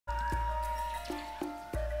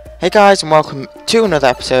Hey guys, and welcome to another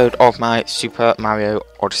episode of my Super Mario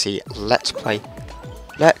Odyssey Let's Play.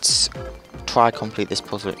 Let's try complete this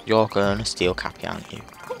puzzle. You're gonna steal Cappy, aren't you?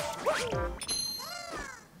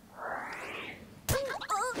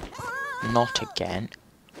 Not again.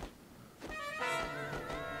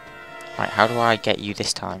 Right, how do I get you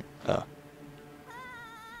this time?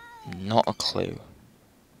 Not a clue.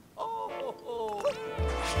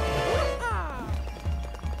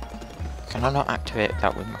 Can I not activate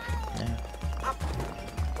that with my... No.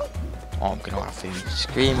 Oh, I'm gonna have him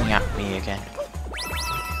screaming at me again.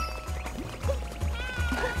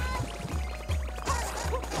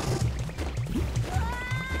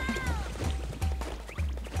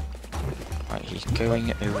 Right, he's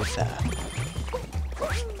going over there.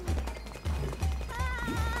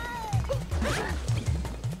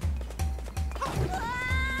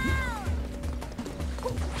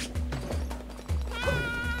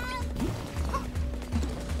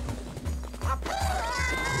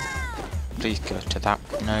 Please go to that.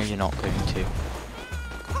 No, you're not going to.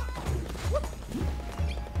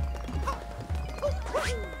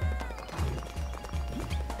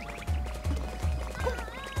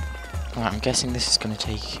 Right, I'm guessing this is going to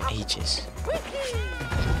take ages.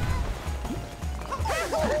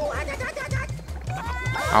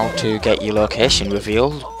 How to get your location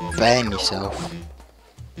revealed? Burn yourself.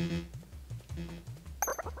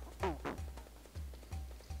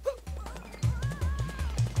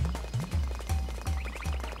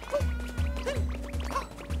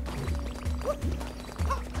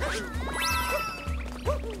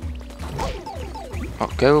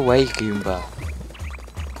 Oh, go away, Goomba.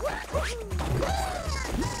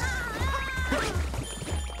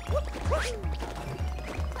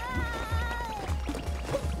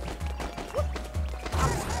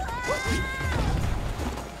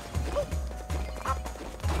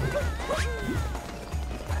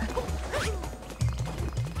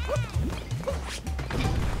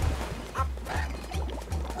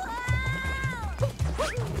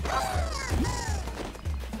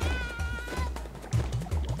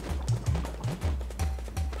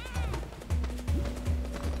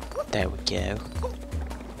 There we go.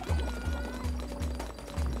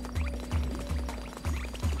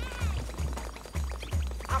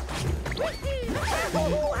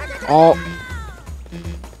 Oh!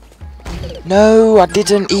 No, I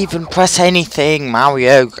didn't even press anything,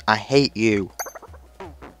 Mario. I hate you.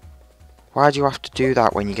 Why do you have to do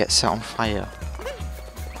that when you get set on fire?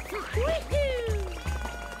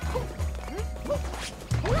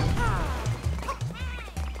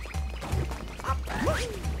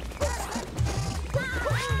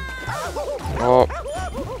 Oh.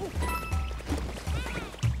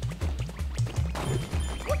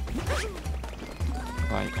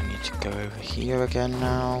 Right, I need to go over here again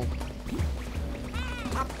now.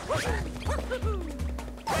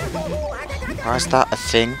 Why is that a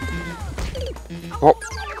thing? What?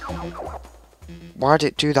 Why did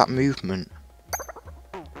it do that movement?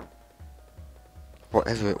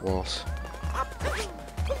 Whatever it was.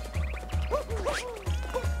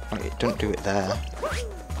 Right, it didn't do it there.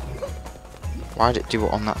 Why did it do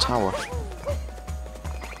it on that tower?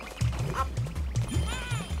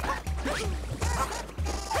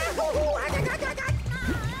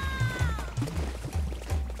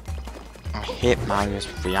 I hate Mario's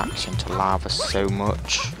reaction to lava so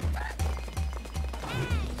much.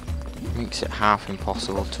 It makes it half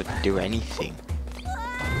impossible to do anything.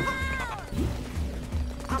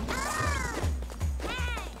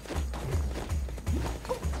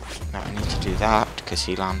 Now I need to do that because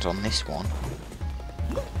he lands on this one.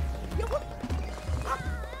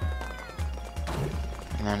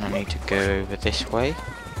 And then I need to go over this way.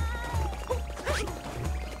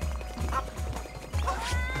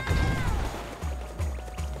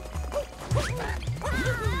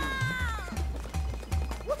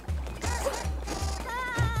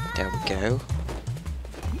 There we go.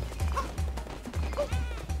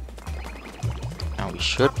 Now we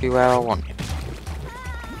should be where I want him.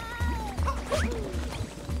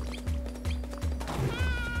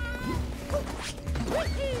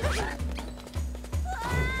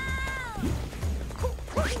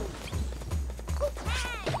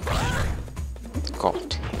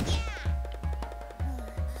 Got him.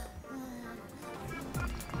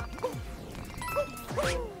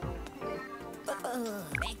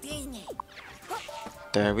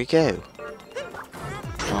 There we go.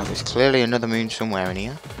 Oh, there's clearly another moon somewhere in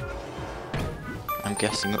here. I'm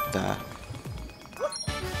guessing up there.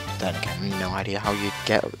 Then again, no idea how you'd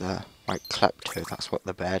get up there. Like Klepto, that's what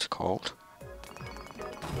the bear's called.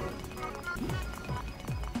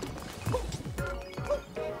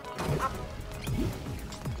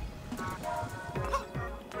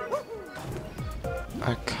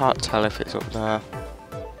 can't tell if it's up there.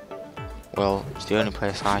 Well, it's the only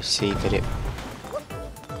place I see that it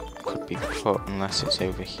could be put unless it's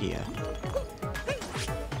over here.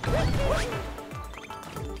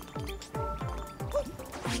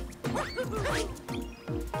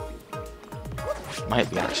 Might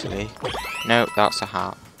be actually. No, that's a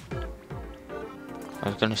hat. I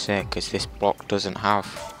was gonna say, because this block doesn't have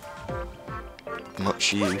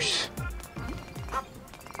much use.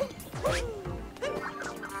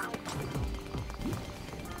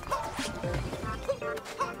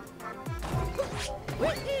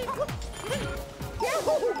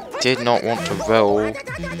 Did not want to roll.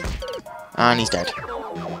 And he's dead.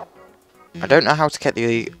 I don't know how to get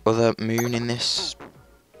the other moon in this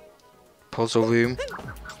puzzle room.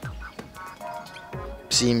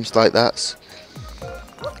 Seems like that's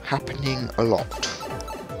happening a lot.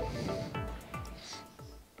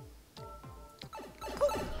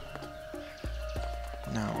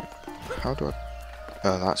 Now, how do I...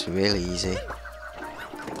 Oh, that's really easy.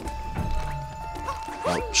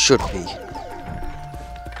 Well, should be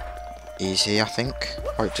easy, I think.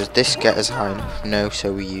 Right, does this get us high enough? No,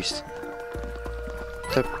 so we use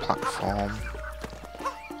the platform.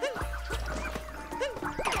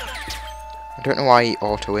 I don't know why he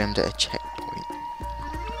auto-aimed at a checkpoint.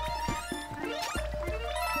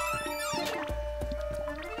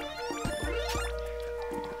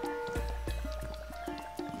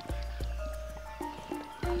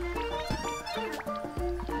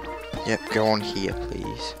 Yep, go on here,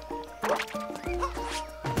 please.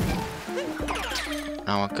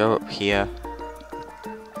 Now I'll go up here.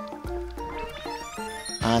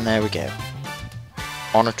 And there we go.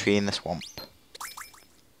 On a tree in the swamp.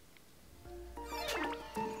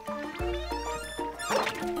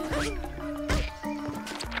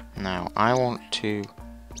 Now, I want to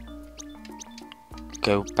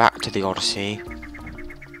go back to the Odyssey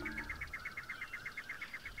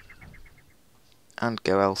and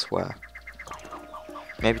go elsewhere.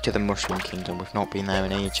 Maybe to the Mushroom Kingdom, we've not been there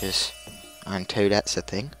in ages. And Toadette's a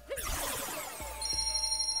thing.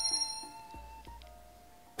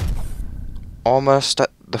 Almost at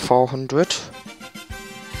the 400.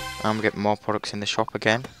 And we get more products in the shop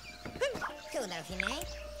again.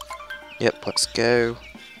 Yep, let's go.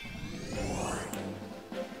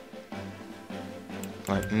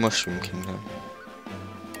 Like Mushroom Kingdom.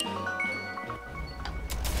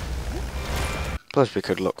 Plus we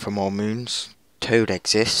could look for more moons. Toad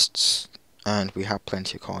exists, and we have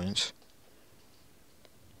plenty of coins.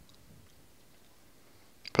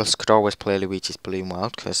 Plus could always play Luigi's Balloon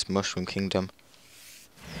World, because Mushroom Kingdom.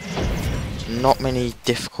 Not many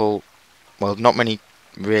difficult, well, not many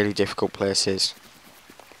really difficult places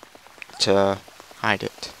to hide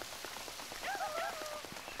it.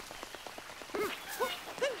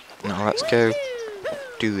 Now let's go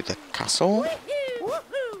do the castle,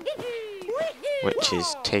 which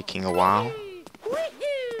is taking a while.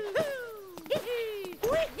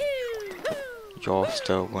 You're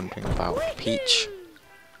still wondering about Peach.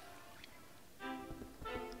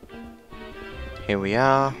 Here we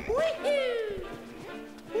are.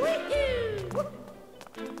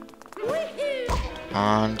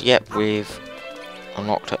 And yep, we've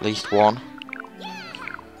unlocked at least one.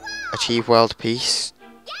 Achieve World Peace.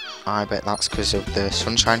 I bet that's because of the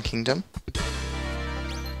Sunshine Kingdom.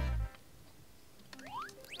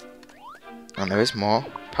 And there is more.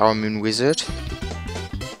 Power Moon Wizard.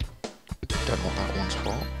 Don't know what that one's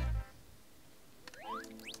for.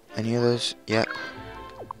 Any others? Yep.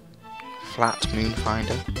 Flat Moon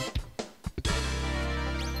Finder.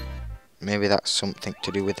 Maybe that's something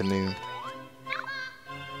to do with the moon.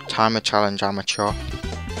 Timer Challenge Amateur.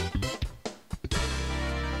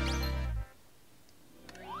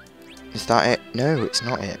 Is that it? No, it's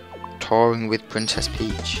not it. Touring with Princess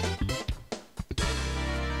Peach.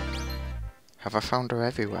 Have I found her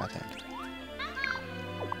everywhere then?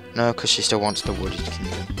 No, because she still wants the Wooded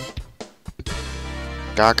Kingdom.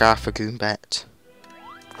 Gaga for Goombet.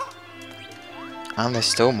 And there's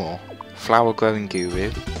still more. Flower Growing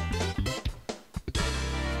Guru.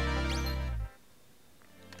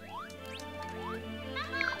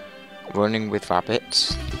 Running with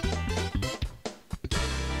Rabbits.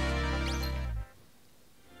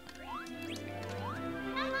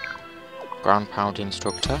 Ground Pound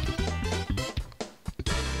Instructor.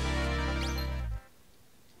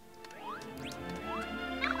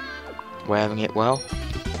 Wearing it well.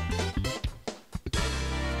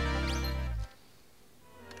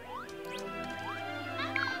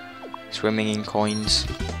 Swimming in coins.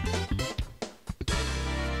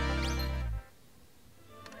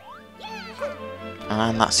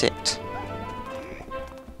 And that's it.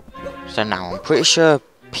 So now I'm pretty sure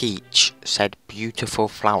Peach said beautiful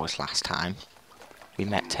flowers last time we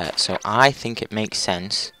met her, so I think it makes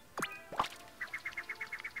sense.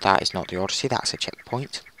 That is not the Odyssey, that's a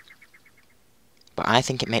checkpoint. But I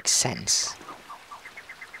think it makes sense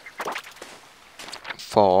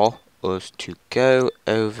for us to go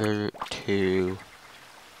over to...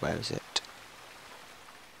 where is it?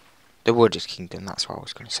 The Wooded Kingdom, that's what I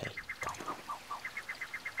was going to say.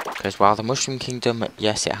 Because while the Mushroom Kingdom,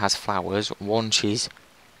 yes, it has flowers. One, she's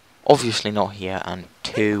obviously not here, and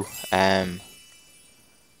two, the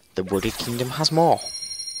Wooded Kingdom has more.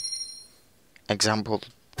 Example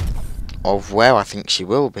of where I think she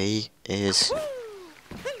will be is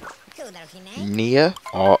near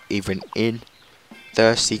or even in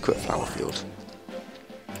the secret flower field.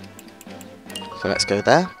 So let's go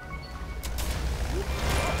there.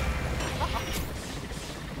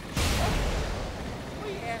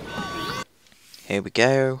 Here we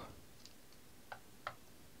go.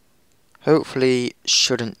 Hopefully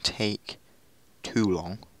shouldn't take too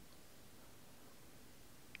long.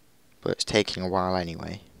 But it's taking a while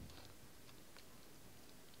anyway.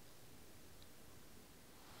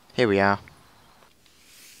 Here we are.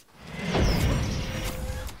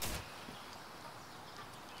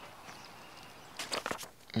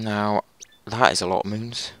 Now, that is a lot of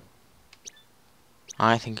moons.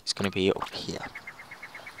 I think it's going to be up here.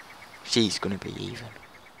 She's going to be even.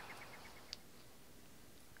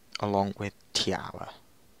 Along with Tiara.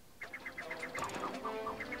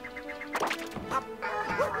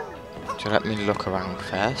 So let me look around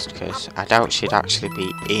first, because I doubt she'd actually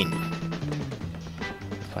be in.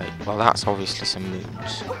 Wait, well that's obviously some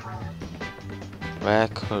moons. Where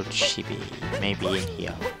could she be? Maybe in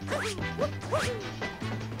here.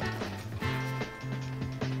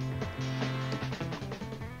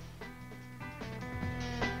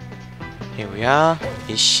 Here we are.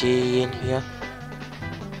 Is she in here?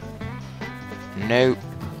 No.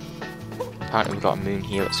 Apparently we've got a moon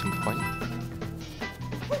here at some point.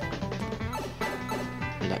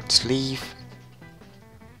 Let's leave.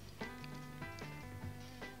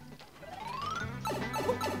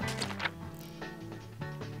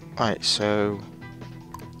 Right, so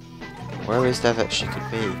where is there that she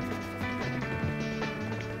could be?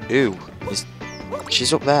 Ooh,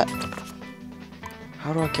 she's up there.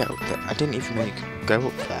 How do I get up there? I didn't even know you could go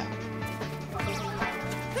up there.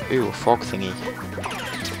 Ooh, a frog thingy.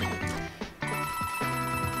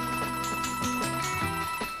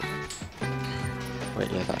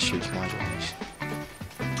 Wait, yeah, that shoots my drones.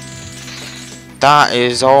 That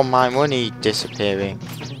is all my money disappearing.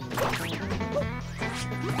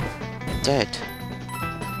 Dead.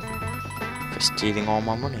 For stealing all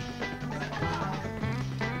my money.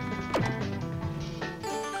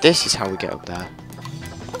 This is how we get up there.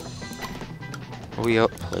 Hurry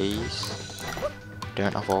up, please.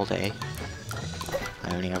 Don't have all day.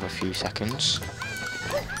 I only have a few seconds.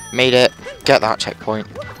 Made it. Get that checkpoint.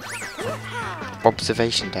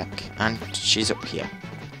 Observation deck. And she's up here.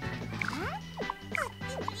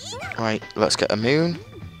 Right, let's get a moon.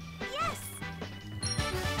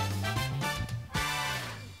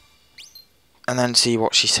 And then see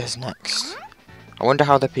what she says next. I wonder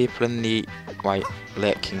how the people in the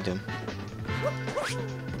Lake Kingdom.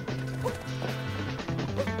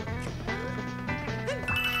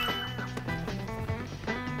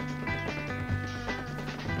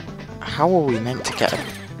 How are we meant to get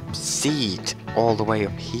a seed all the way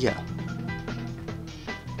up here?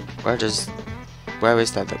 Where is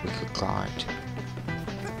there that we could glide?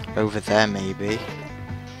 Over there maybe.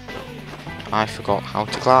 I forgot how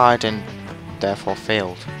to glide and therefore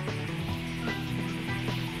failed.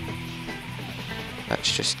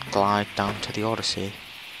 Let's just glide down to the Odyssey.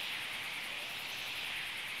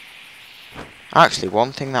 Actually,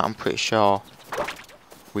 one thing that I'm pretty sure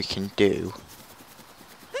we can do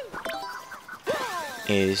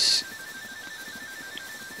is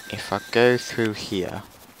if I go through here.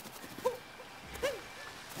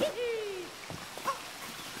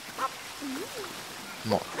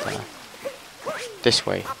 Not there. This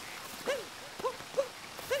way.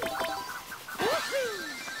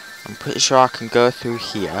 I'm pretty sure I can go through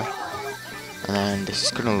here, and then this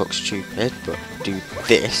is gonna look stupid, but do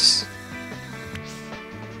this.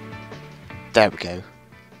 There we go.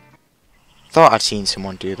 Thought I'd seen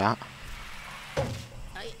someone do that.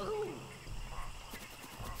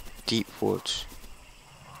 Deep woods.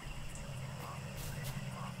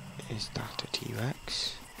 Is that a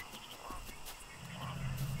T-Rex?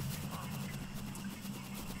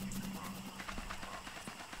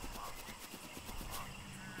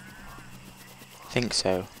 Think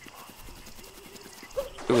so.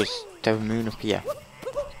 Ooh, is there a moon up here?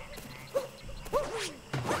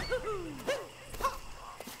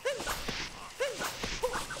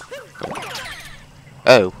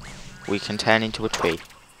 Oh, we can turn into a tree.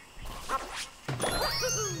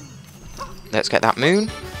 Let's get that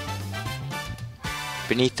moon.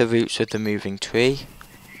 Beneath the roots of the moving tree.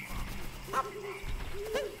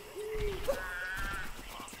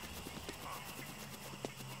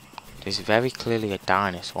 There's very clearly a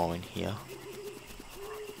dinosaur in here.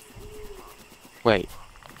 Wait,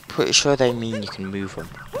 pretty sure they mean you can move them.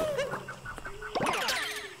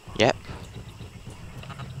 Yep.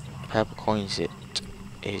 Purple coins it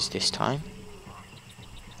is this time.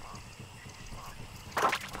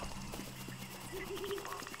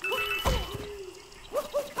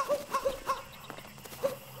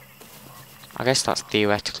 I guess that's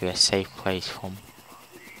theoretically a safe place from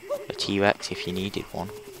a T-Rex if you needed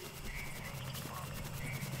one.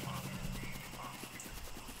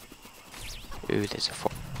 Ooh, there's a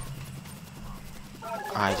foot.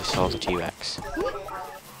 I just saw the T-Rex.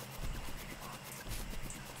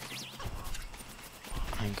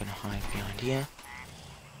 I'm gonna hide behind here.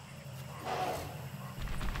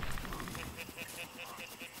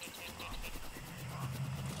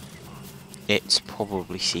 It's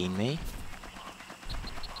probably seen me.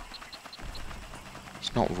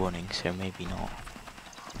 It's not running, so maybe not.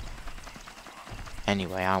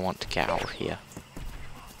 Anyway, I want to get out of here.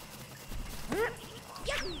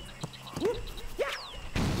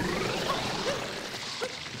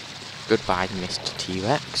 Goodbye, Mr.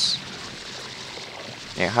 T-Rex.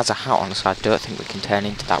 It has a hat on, so I don't think we can turn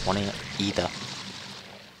into that one either.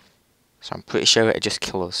 So I'm pretty sure it'll just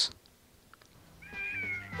kill us.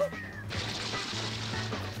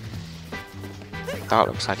 That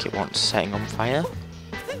looks like it wants setting on fire.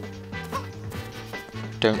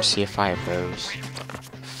 Don't see a fire rose.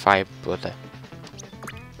 Fire brother.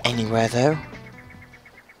 Anywhere though.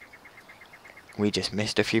 We just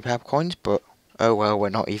missed a few purple coins, but oh well, we're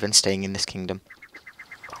not even staying in this kingdom.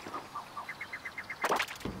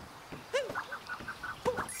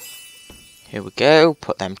 Here we go,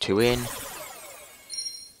 put them two in.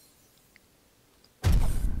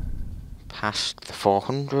 Past the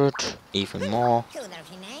 400, even more.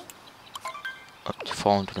 Up to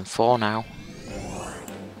 404 now.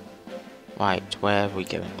 Right, where are we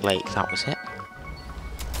going? Lake, that was it.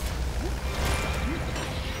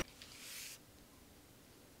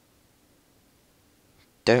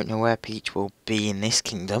 Don't know where Peach will be in this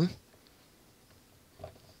kingdom.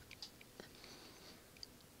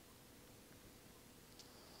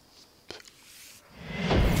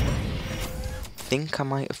 I think I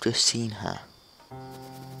might have just seen her.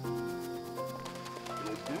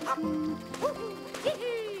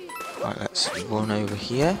 Right, let's run over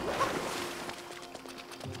here.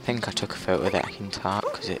 I think I took a photo that I can tart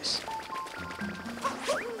because it's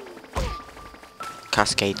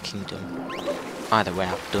Cascade Kingdom. Either way,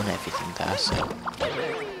 I've done everything there, so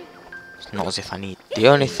it's not as if I need. The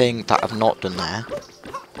only thing that I've not done there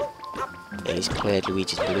is played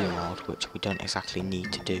Luigi's Balloon World, which we don't exactly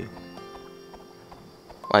need to do.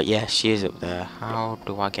 Right, yeah, she is up there. How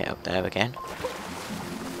do I get up there again?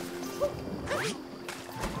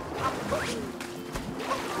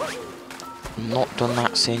 Not done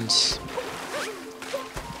that since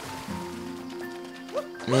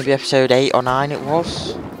maybe episode 8 or 9 it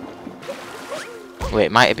was. Wait,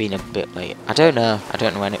 it might have been a bit late. I don't know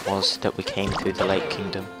when it was that we came through the Lake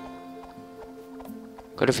Kingdom.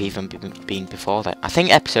 Could have even been before that. I think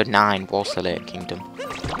episode 9 was the Lake Kingdom.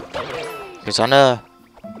 Because I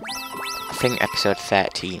think episode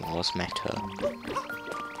 13 was Metro.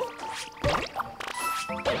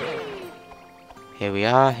 Here we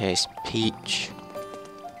are, here's Peach.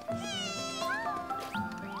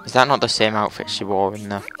 Is that not the same outfit she wore in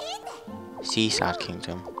the Seaside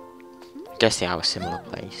Kingdom? I guess they are a similar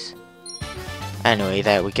place. Anyway,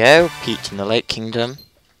 there we go, Peach in the Lake Kingdom.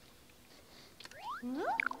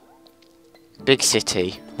 Big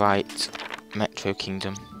city, right, Metro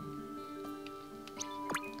Kingdom.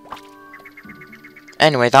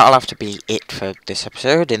 Anyway, that'll have to be it for this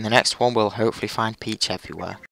episode. In the next one, we'll hopefully find Peach everywhere.